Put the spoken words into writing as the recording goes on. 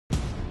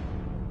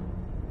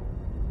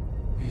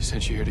You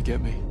sent you here to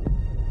get me.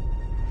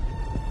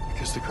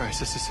 Because the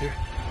crisis is here.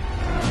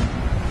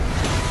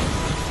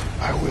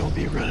 I will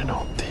be running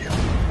home to you.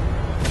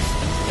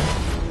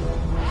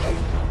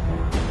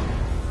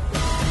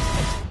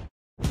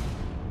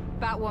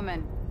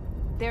 Batwoman,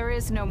 there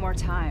is no more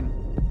time.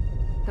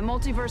 The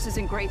multiverse is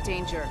in great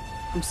danger.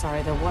 I'm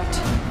sorry, the what?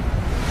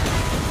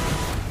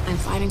 I'm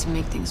fighting to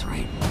make things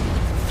right.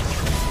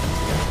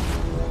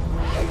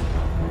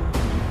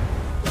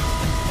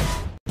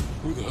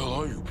 Who the hell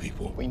are you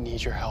people? We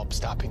need your help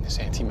stopping this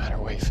antimatter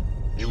wave.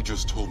 You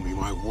just told me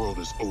my world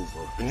is over,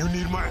 and you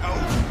need my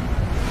help.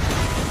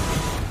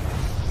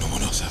 No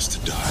one else has to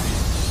die.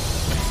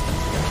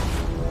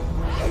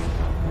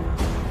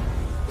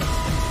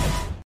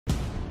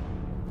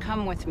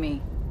 Come with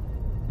me.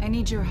 I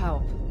need your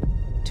help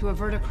to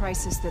avert a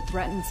crisis that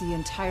threatens the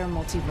entire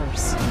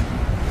multiverse.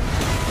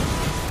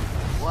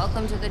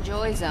 Welcome to the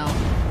Joy Zone.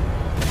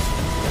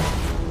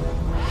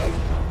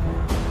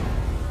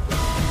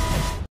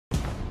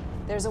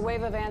 There's a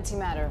wave of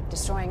antimatter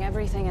destroying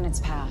everything in its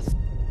path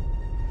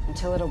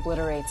until it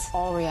obliterates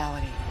all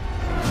reality.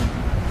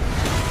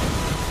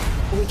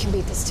 We can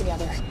beat this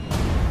together.